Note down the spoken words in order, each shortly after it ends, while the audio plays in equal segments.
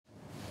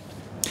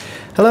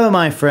Hello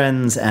my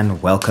friends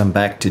and welcome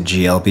back to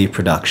GLB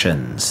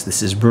Productions.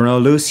 This is Bruno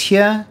Luce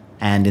here,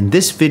 and in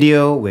this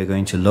video we're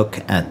going to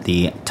look at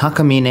the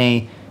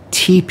Takamine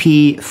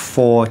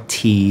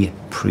TP-4T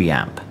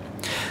preamp.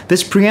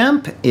 This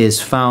preamp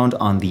is found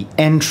on the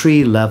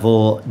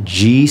entry-level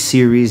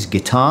G-series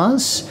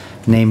guitars,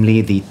 namely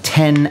the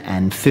 10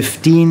 and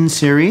 15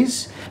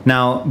 series.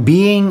 Now,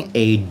 being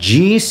a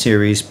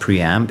G-series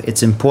preamp,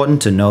 it's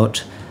important to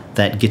note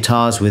that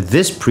guitars with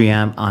this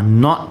preamp are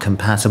not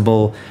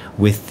compatible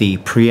with the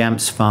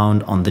preamps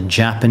found on the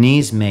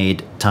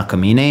Japanese-made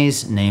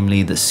Takamines,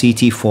 namely the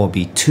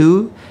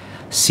CT4B2,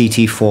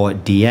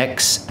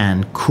 CT4DX,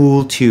 and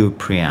Cool Tube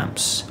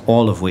preamps,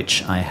 all of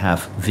which I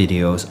have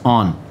videos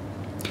on.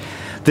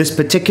 This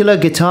particular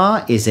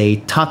guitar is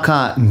a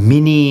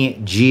Taka-Mini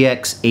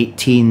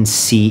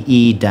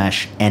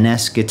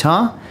GX18CE-NS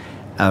guitar,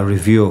 a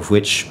review of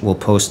which we'll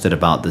post at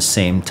about the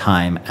same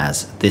time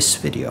as this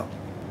video.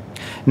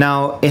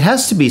 Now, it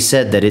has to be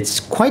said that it's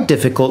quite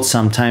difficult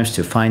sometimes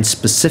to find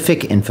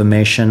specific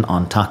information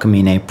on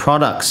Takamine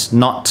products,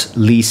 not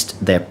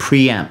least their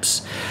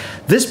preamps.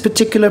 This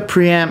particular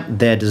preamp,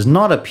 there does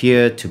not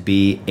appear to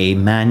be a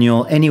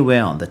manual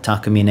anywhere on the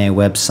Takamine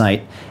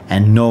website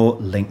and no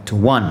link to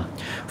one.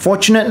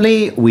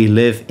 Fortunately, we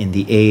live in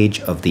the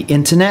age of the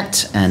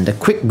internet, and a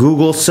quick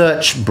Google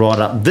search brought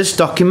up this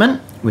document,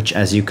 which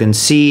as you can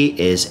see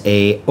is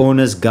a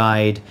owner's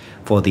guide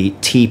for the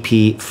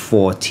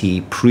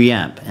TP-4T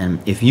preamp. And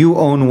if you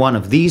own one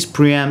of these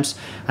preamps,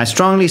 I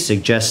strongly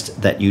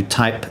suggest that you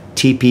type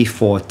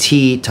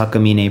TP-4T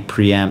Takamine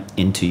preamp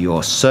into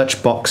your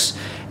search box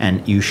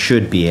and you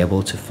should be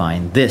able to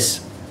find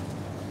this.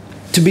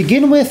 To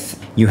begin with,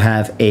 you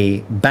have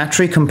a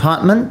battery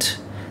compartment,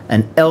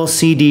 an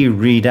LCD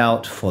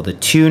readout for the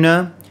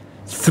tuner,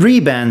 3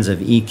 bands of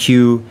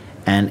EQ,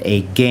 and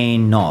a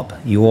gain knob.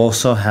 You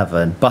also have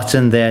a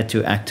button there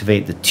to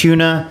activate the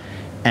tuner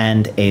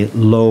and a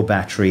low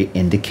battery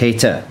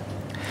indicator.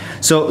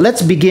 So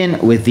let's begin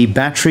with the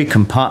battery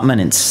compartment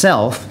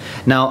itself.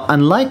 Now,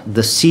 unlike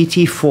the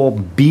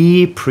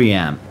CT4B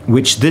preamp,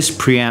 which this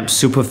preamp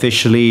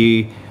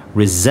superficially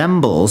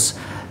resembles,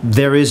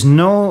 there is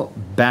no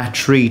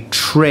battery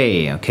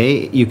tray,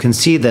 okay? You can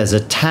see there's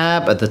a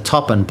tab at the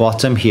top and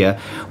bottom here.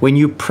 When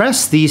you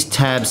press these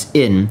tabs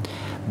in,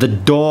 the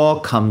door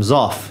comes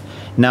off.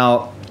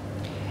 Now,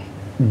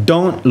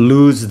 don't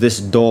lose this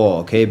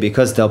door, okay?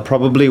 Because they'll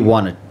probably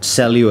want to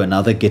sell you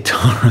another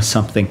guitar or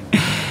something.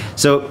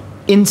 So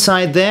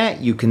inside there,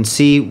 you can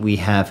see we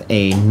have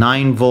a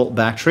 9-volt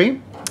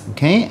battery,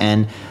 okay?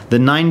 And the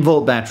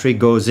 9-volt battery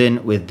goes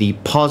in with the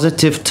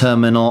positive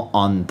terminal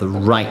on the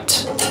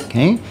right,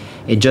 okay?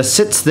 It just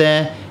sits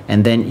there,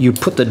 and then you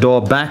put the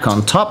door back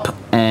on top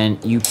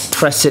and you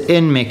press it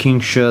in, making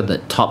sure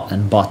that top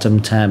and bottom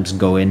tabs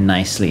go in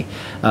nicely.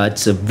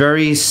 It's a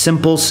very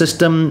simple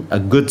system, a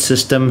good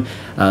system.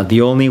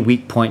 The only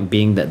weak point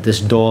being that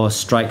this door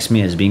strikes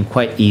me as being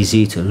quite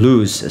easy to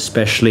lose,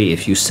 especially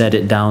if you set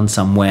it down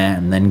somewhere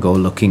and then go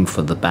looking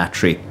for the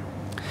battery.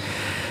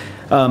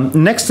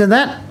 Next to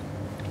that,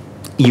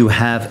 you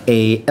have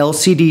a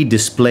LCD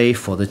display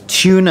for the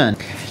tuner.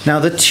 Now,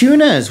 the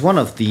tuner is one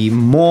of the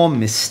more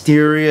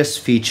mysterious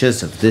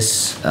features of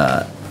this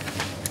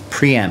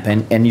preamp,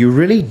 and you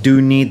really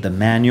do need the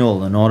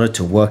manual in order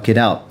to work it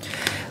out.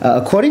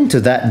 According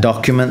to that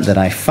document that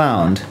I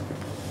found,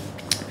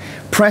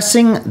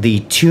 pressing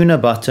the tuner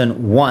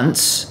button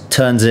once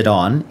turns it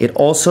on. It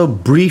also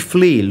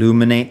briefly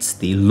illuminates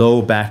the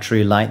low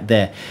battery light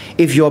there.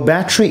 If your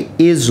battery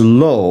is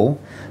low,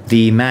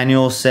 the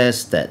manual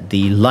says that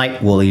the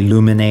light will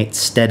illuminate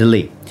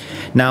steadily.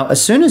 Now,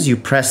 as soon as you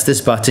press this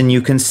button,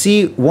 you can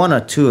see 1 or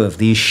 2 of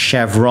these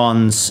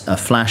chevrons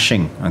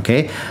flashing,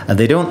 okay?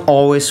 They don't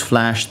always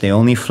flash, they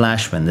only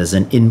flash when there's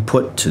an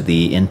input to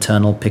the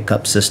internal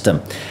pickup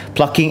system.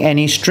 Plucking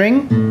any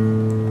string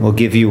will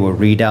give you a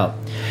readout.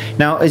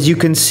 Now, as you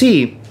can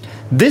see,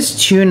 this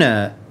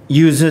tuner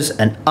uses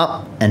an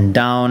up and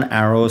down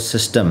arrow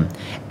system,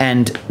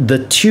 and the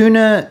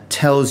tuner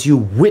tells you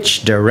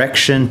which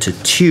direction to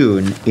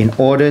tune in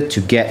order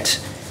to get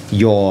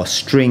your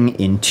string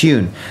in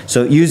tune.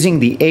 So using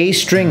the A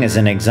string as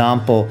an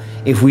example,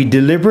 if we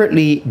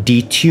deliberately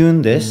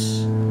detune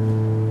this,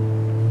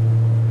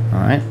 all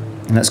right,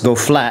 and let's go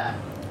flat,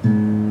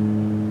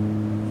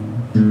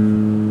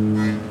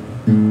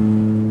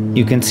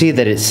 you can see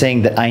that it's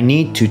saying that I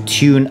need to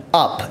tune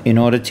up in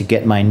order to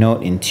get my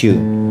note in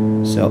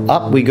tune. So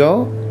up we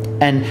go,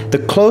 and the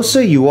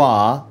closer you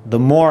are, the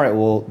more it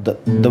will,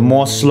 the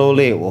more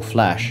slowly it will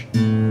flash.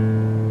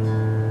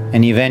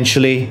 And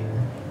eventually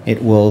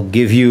it will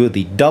give you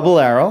the double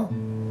arrow.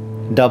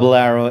 Double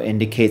arrow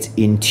indicates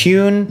in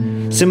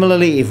tune.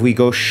 Similarly, if we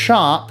go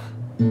sharp,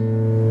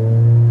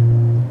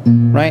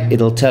 right,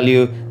 it'll tell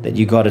you that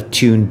you got to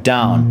tune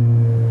down.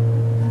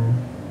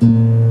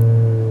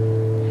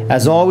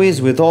 As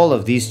always with all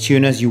of these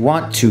tuners, you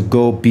want to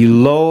go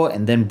below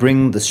and then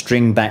bring the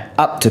string back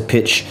up to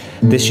pitch.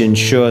 This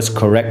ensures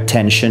correct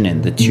tension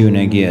in the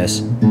tuner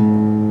gears.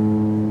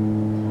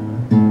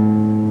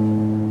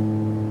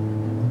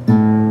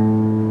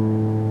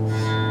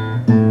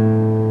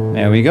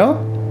 There we go.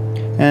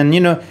 And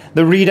you know,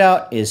 the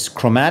readout is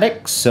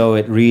chromatic, so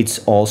it reads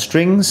all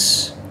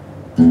strings.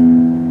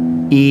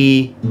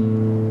 E,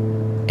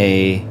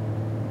 A,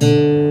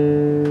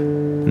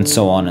 and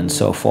so on and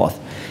so forth.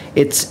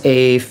 It's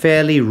a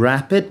fairly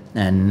rapid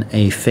and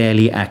a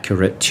fairly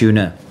accurate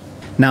tuner.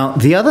 Now,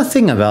 the other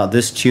thing about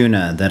this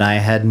tuner that I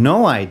had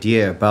no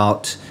idea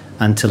about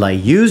until I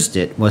used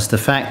it was the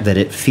fact that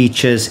it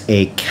features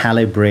a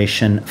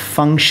calibration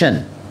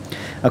function.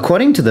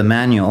 According to the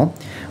manual,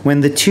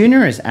 when the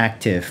tuner is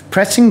active,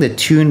 pressing the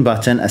tune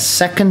button a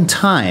second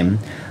time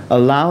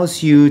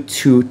allows you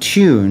to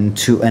tune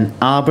to an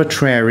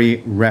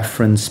arbitrary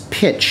reference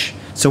pitch.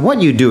 So what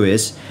you do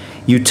is,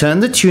 you turn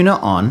the tuner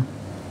on,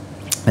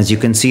 as you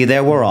can see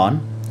there we're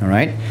on, all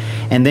right?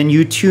 And then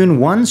you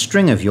tune one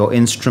string of your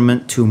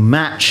instrument to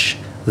match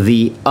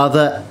the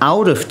other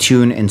out of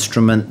tune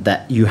instrument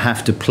that you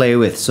have to play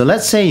with. So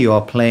let's say you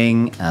are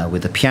playing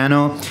with a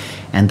piano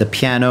and the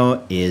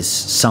piano is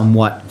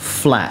somewhat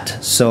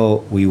flat.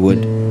 So we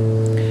would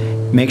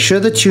make sure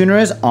the tuner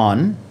is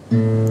on,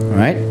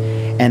 right?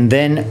 And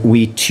then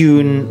we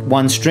tune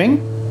one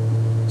string.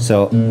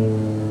 So,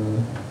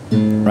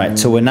 right,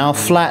 so we're now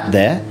flat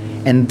there.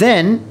 And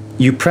then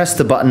you press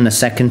the button a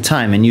second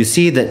time and you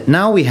see that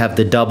now we have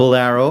the double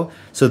arrow.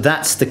 So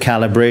that's the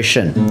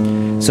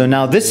calibration. So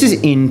now this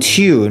is in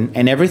tune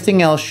and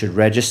everything else should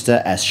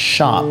register as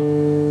sharp.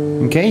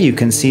 Okay, you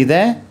can see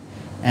there.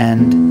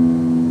 And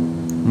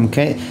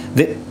okay,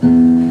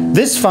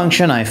 this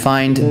function I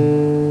find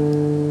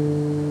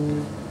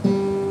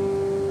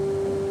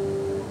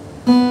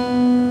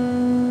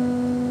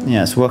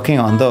yes, working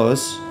on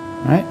those,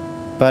 right?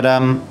 But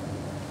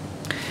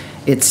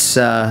it's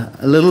a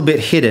little bit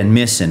hit and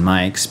miss in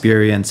my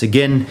experience.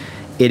 Again,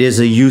 it is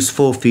a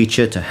useful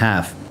feature to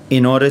have.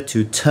 In order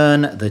to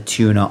turn the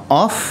tuner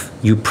off,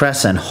 you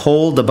press and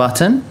hold the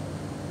button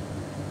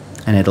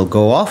and it'll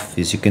go off.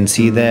 As you can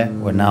see there,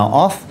 we're now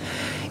off.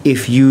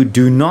 If you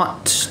do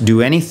not do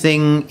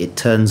anything, it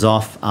turns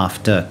off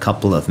after a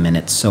couple of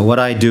minutes. So what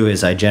I do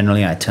is I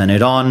turn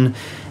it on,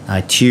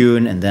 I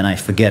tune, and then I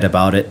forget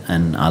about it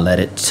and I let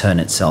it turn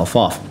itself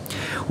off.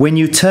 When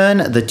you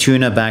turn the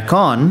tuner back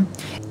on,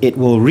 it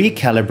will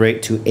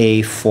recalibrate to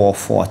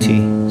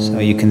A440. So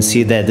you can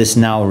see that this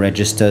now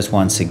registers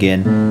once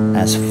again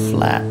as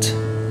flat.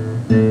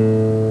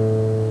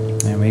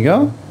 There we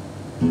go.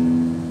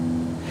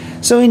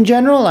 So in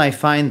general, I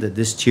find that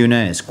this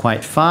tuner is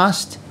quite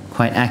fast,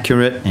 quite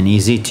accurate, and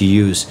easy to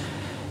use.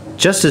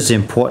 Just as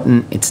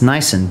important, it's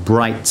nice and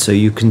bright, so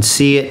you can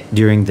see it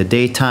during the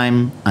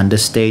daytime, under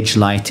stage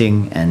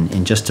lighting, and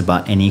in just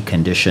about any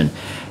condition.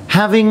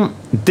 Having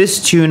this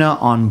tuner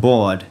on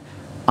board,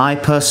 I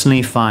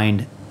personally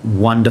find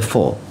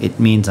wonderful. It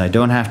means I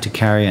don't have to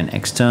carry an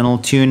external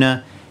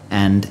tuner,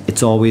 and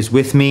it's always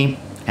with me,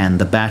 and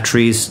the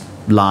batteries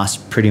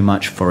last pretty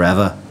much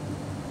forever.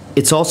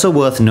 It's also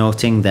worth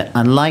noting that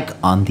unlike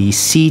on the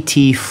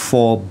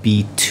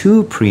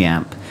CT4B2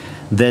 preamp,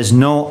 there's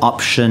no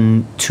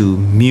option to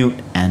mute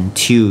and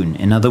tune.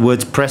 In other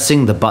words,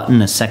 pressing the button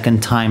a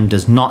second time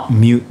does not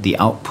mute the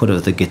output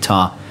of the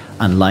guitar,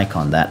 unlike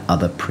on that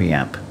other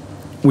preamp.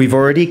 We've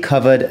already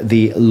covered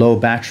the low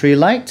battery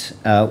light.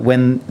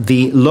 When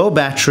the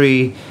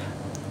battery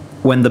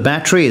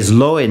is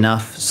low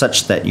enough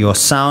such that your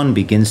sound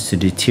begins to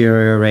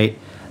deteriorate,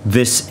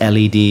 this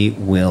LED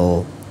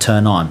will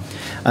turn on.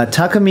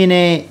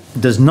 Takamine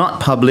does not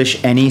publish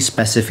any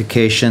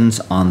specifications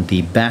on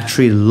the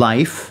battery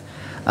life,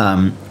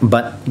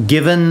 but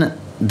given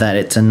that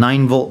it's a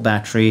 9-volt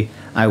battery,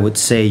 I would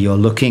say you're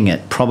looking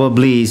at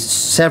probably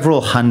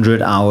several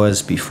hundred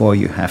hours before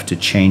you have to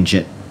change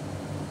it.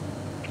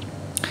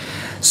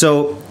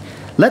 So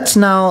let's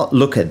now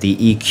look at the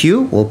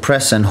EQ. We'll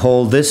press and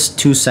hold this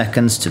 2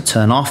 seconds to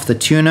turn off the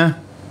tuner.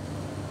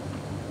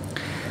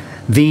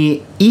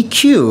 The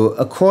EQ,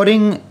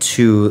 according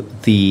to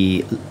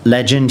the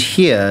legend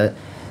here,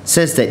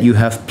 says that you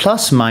have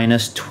plus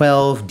minus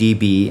 12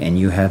 dB and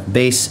you have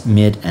bass,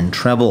 mid, and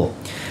treble.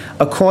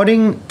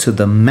 According to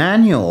the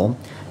manual,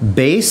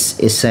 bass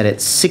is set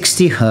at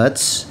 60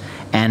 Hertz,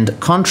 and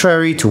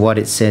contrary to what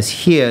it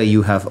says here,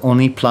 you have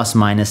only plus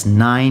minus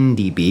 9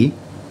 dB.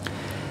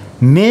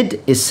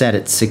 Mid is set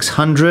at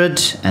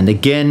 600, and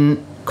again,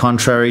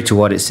 contrary to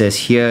what it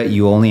says here,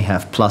 you only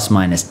have plus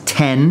minus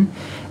 10.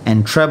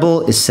 And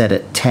treble is set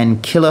at 10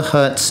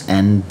 kilohertz,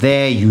 and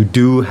there you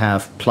do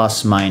have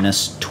plus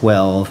minus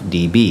 12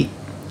 dB.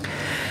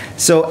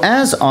 So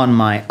as on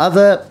my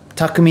other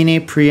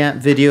Takamine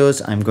preamp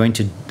videos, I'm going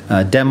to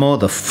demo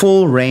the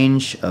full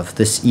range of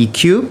this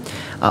EQ.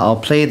 I'll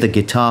play the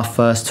guitar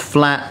first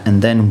flat,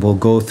 and then we'll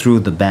go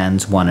through the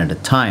bands one at a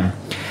time.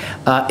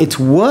 It's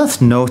worth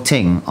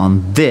noting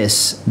on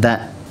this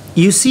that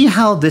you see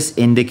how this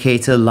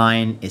indicator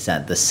line is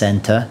at the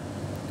center?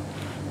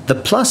 The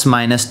plus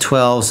minus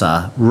 12s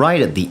are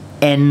right at the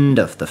end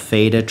of the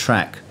fader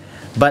track.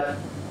 But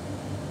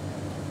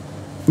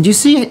you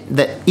see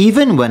that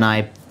even when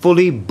I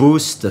fully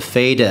boost the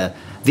fader,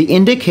 the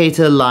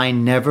indicator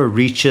line never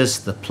reaches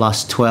the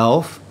plus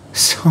 12.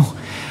 So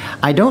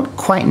I don't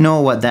quite know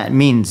what that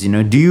means.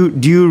 Do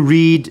you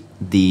read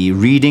the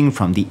reading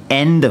from the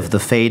end of the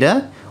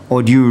fader,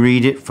 or do you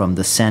read it from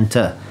the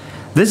center?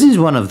 This is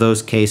one of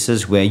those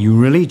cases where you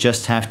really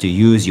just have to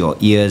use your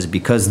ears,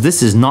 because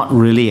this is not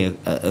really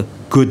a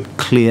good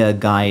clear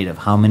guide of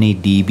how many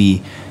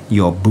dB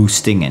you're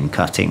boosting and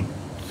cutting.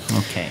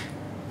 Okay.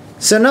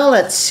 So now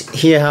let's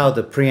hear how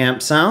the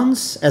preamp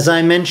sounds. As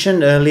I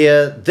mentioned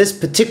earlier, this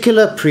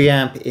particular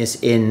preamp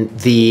is in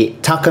the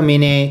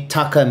Taka-Mini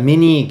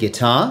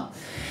guitar,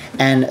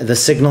 and the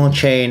signal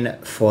chain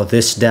for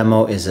this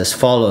demo is as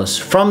follows.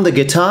 From the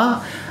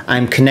guitar,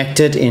 I'm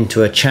connected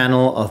into a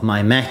channel of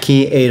my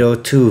Mackie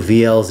 802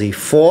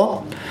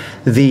 VLZ4.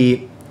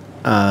 The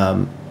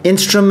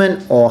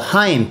instrument or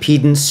high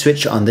impedance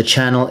switch on the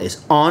channel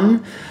is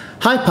on.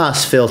 High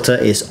pass filter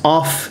is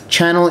off,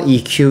 channel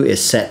EQ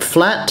is set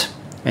flat,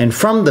 and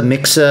from the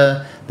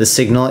mixer, the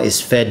signal is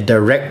fed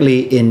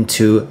directly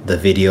into the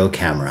video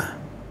camera.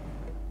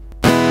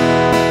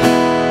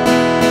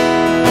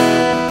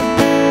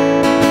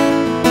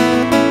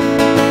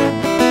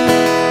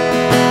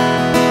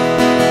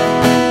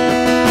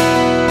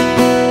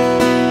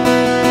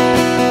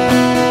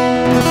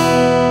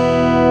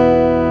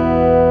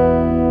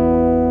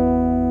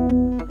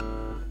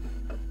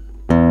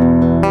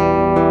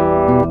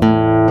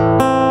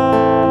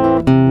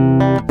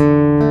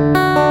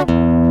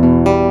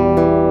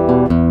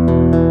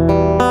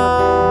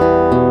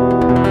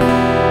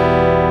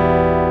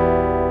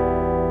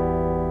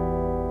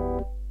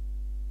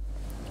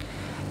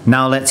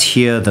 Now let's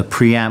hear the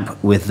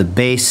preamp with the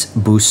bass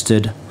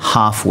boosted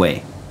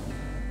halfway.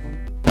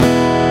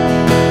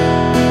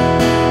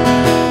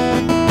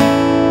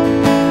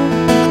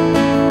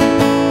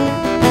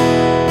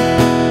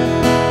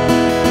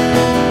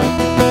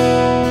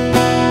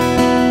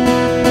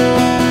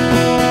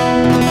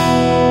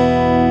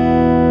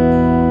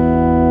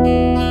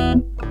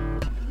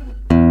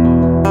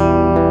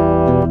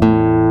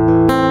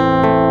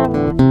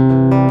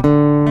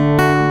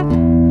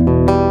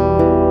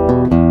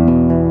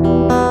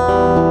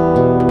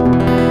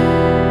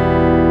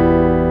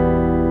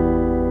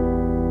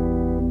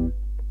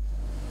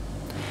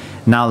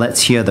 Now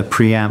let's hear the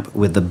preamp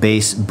with the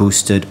bass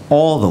boosted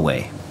all the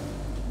way.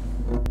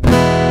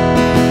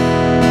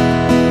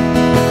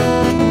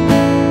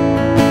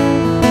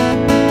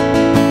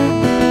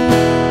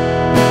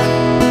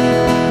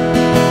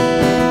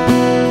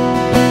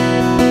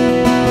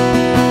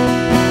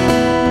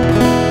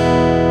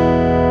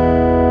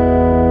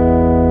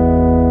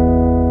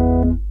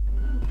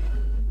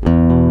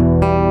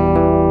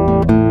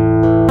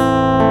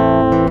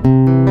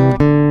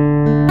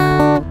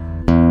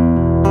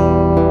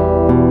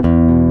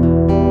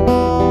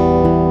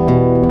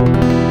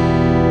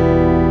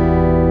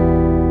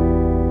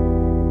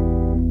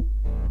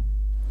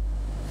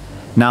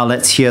 Now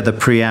let's hear the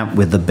preamp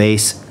with the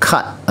bass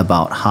cut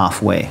about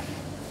halfway.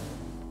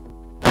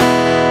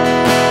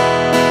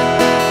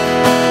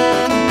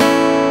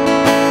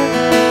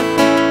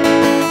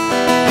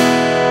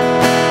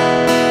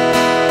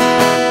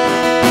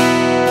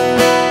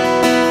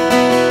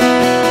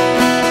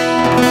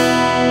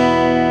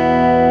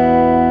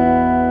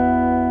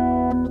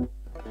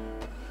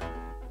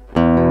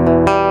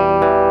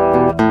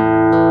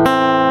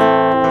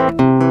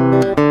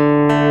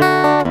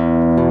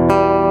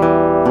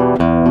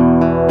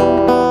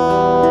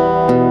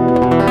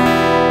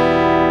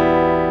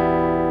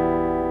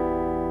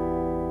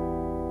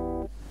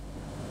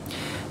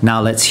 Now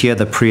let's hear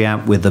the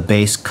preamp with the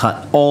bass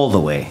cut all the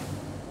way.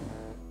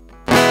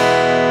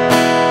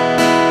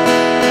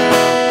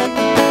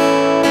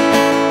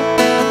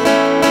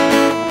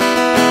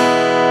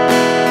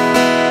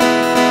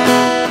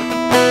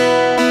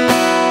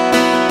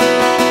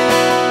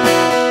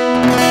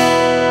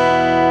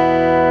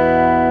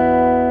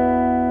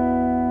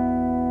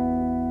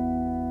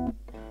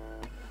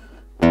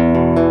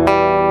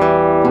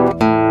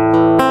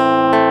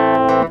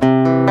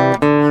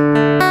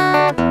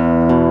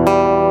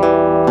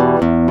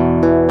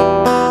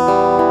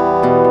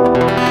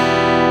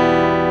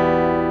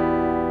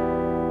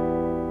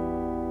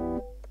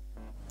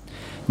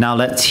 Now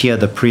let's hear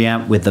the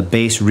preamp with the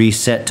bass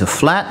reset to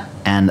flat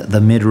and the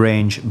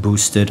mid-range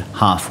boosted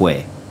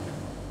halfway.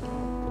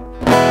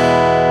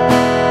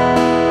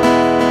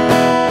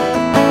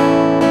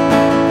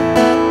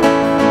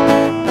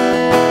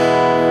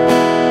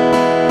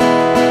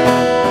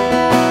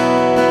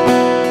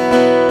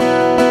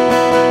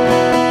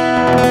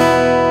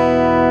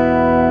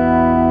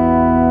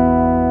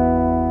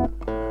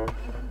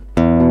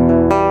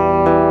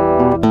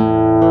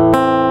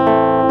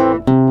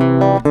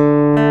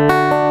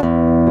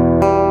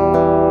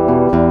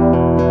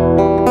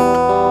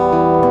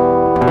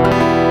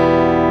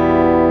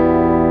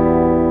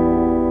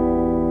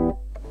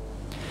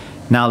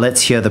 Now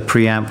let's hear the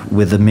preamp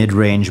with the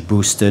mid-range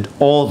boosted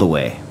all the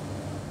way.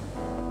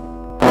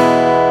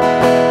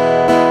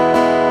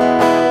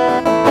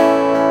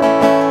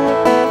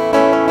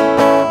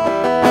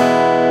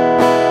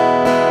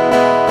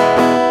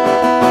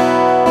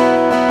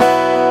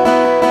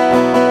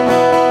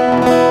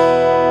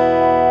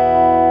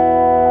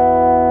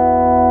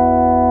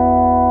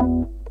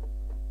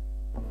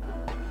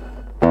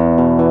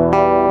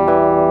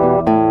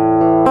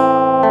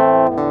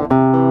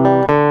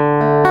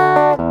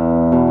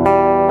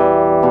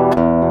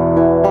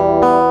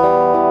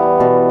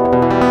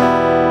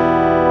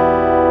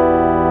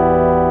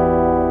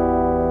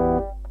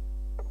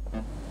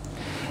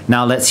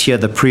 Now let's hear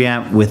the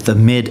preamp with the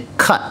mid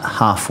cut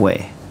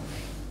halfway.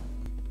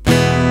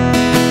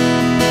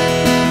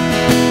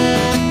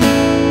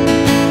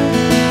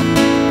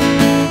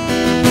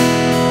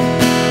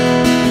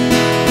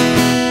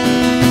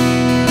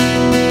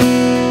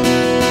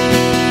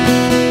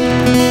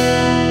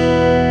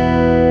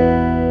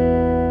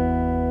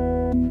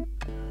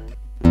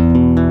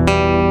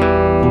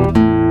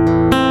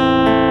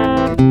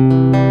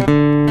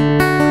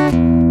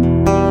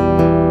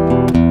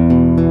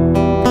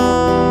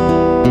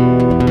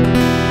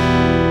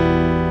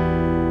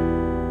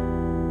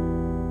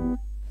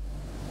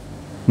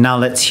 Now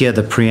let's hear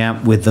the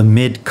preamp with the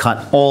mid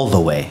cut all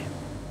the way.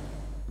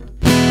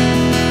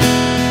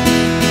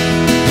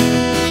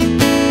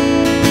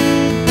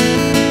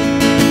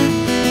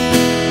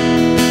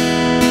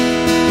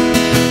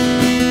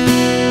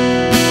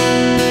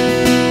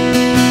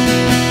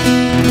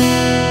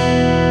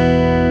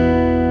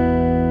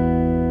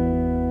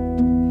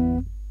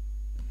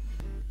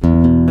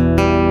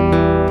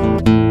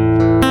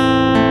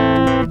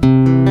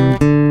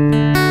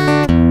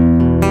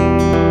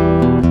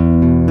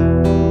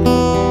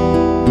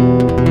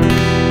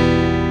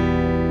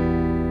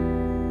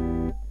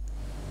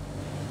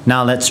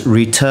 Now let's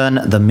return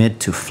the mid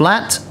to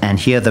flat and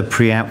hear the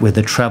preamp with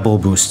the treble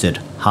boosted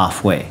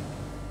halfway.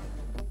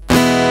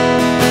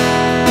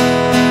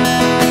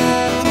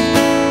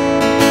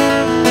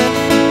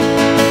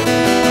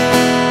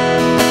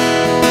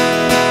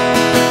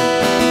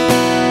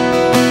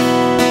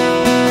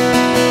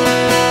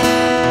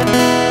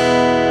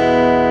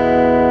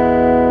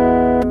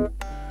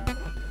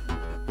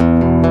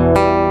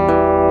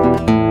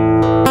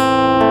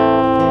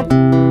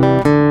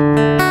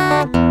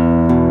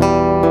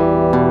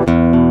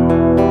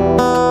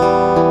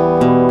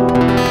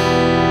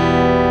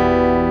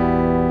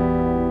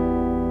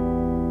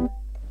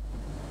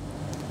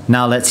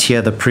 Now let's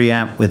hear the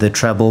preamp with the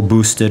treble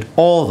boosted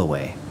all the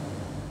way.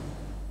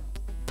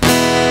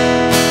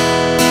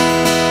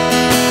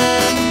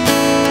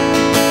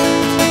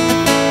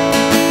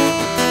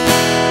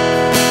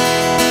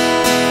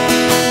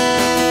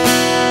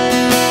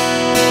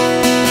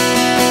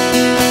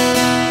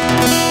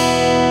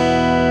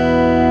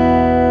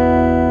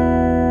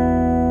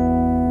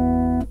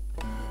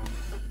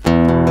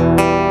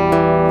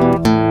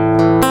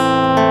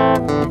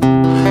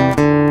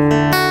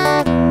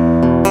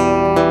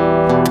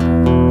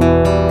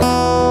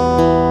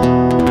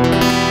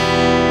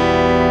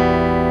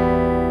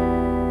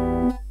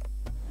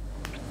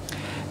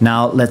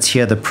 Now let's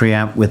hear the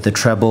preamp with the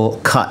treble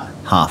cut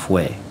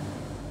halfway.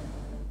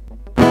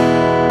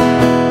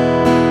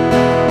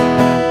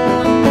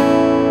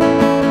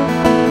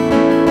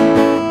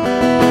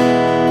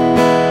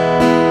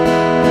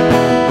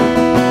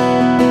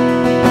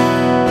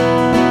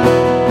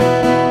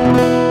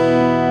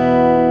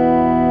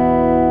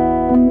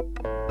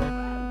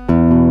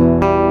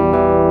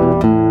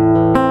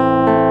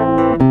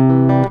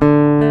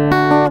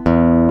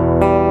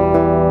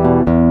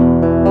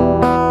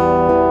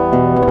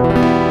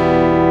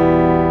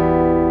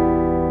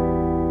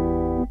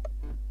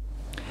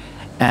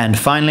 And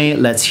finally,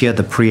 let's hear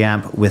the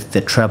preamp with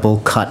the treble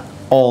cut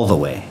all the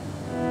way.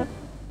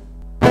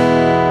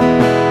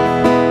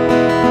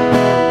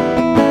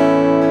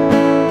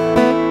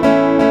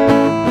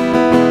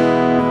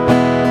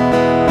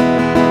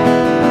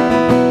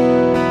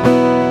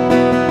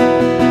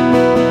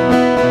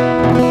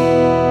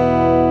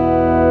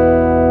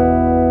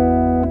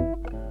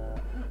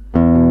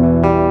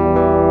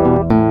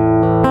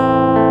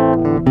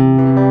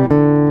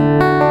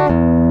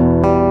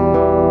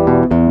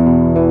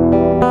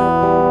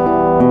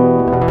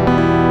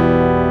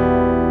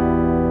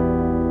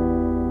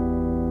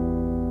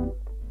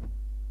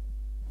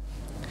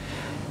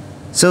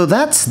 So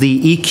that's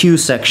the EQ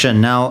section.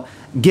 Now,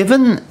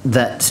 given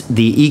that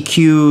the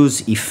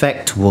EQ's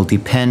effect will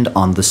depend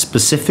on the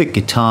specific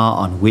guitar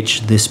on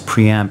which this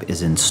preamp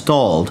is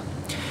installed,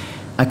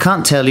 I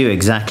can't tell you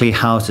exactly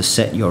how to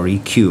set your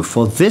EQ.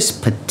 For this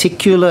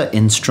particular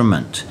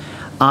instrument,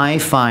 I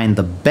find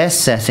the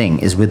best setting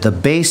is with the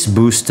bass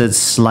boosted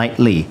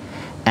slightly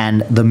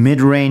and the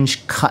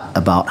mid-range cut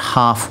about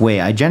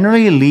halfway. I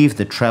generally leave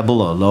the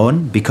treble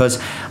alone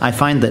because I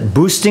find that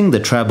boosting the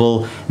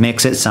treble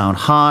makes it sound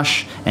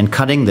harsh and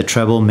cutting the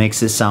treble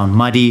makes it sound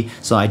muddy,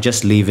 so I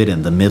just leave it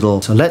in the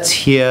middle. So let's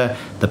hear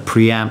the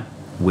preamp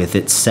with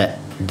it set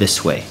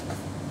this way.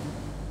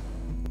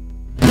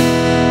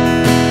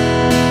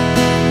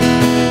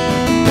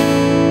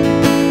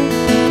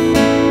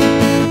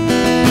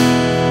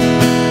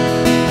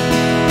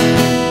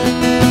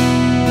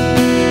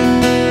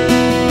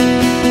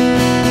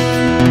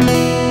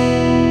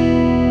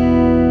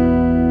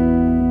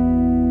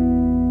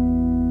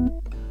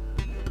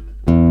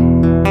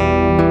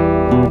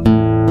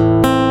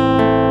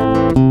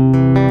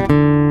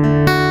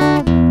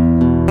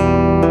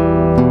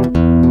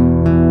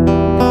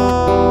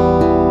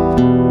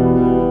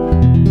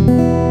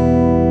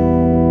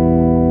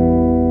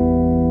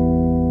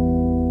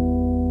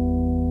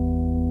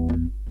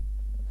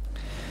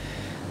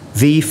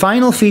 The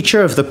final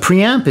feature of the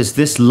preamp is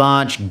this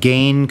large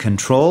gain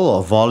control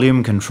or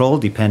volume control,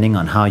 depending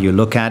on how you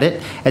look at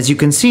it. As you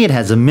can see, it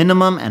has a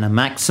minimum and a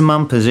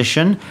maximum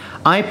position.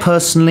 I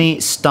personally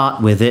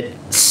start with it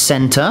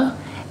center,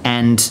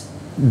 and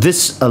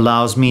this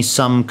allows me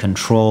some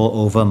control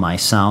over my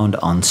sound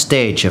on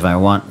stage. If I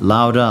want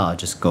louder, I'll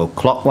just go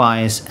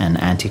clockwise, and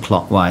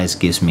anti-clockwise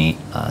gives me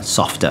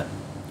softer.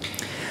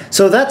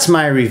 So that's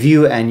my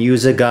review and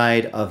user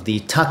guide of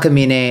the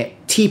Takamine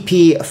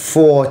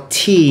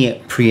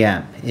TP-4T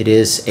preamp. It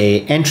is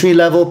an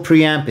entry-level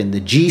preamp in the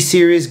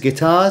G-series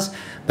guitars,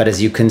 but as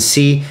you can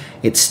see,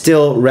 it's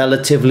still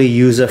relatively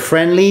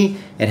user-friendly.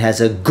 It has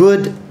a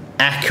good,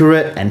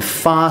 accurate, and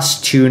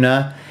fast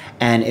tuner,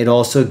 and it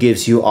also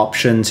gives you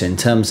options in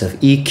terms of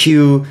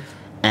EQ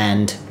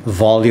and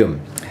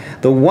volume.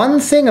 The one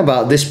thing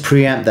about this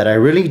preamp that I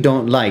really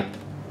don't like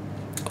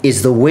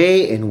is the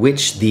way in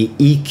which the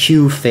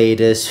EQ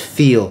faders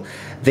feel.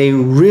 They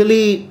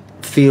really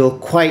feel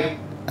quite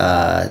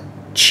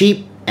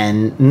cheap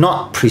and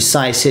not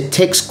precise. It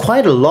takes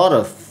quite a lot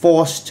of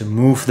force to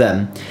move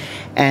them,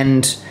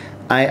 and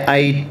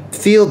I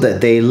feel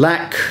that they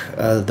lack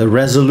the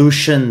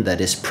resolution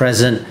that is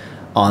present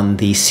on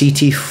the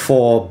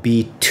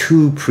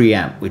CT4B2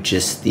 preamp, which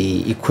is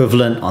the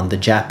equivalent on the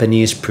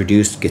Japanese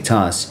produced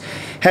guitars.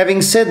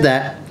 Having said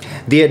that,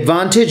 the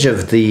advantage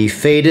of the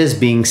faders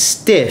being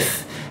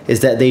stiff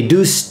is that they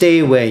do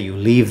stay where you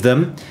leave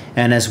them,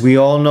 and as we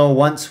all know,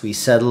 once we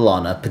settle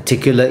on a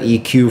particular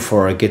EQ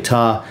for a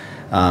guitar,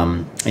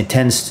 it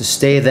tends to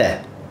stay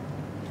there.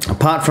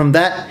 Apart from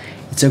that,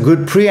 it's a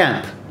good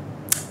preamp.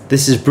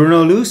 This is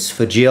Bruno Luce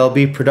for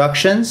GLB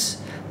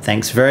Productions.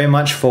 Thanks very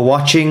much for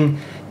watching.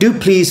 Do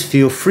please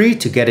feel free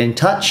to get in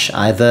touch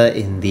either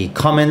in the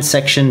comment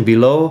section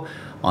below,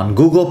 on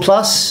Google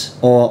Plus,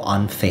 or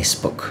on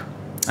Facebook.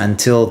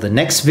 Until the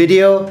next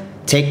video,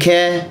 take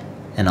care,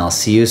 and I'll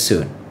see you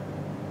soon.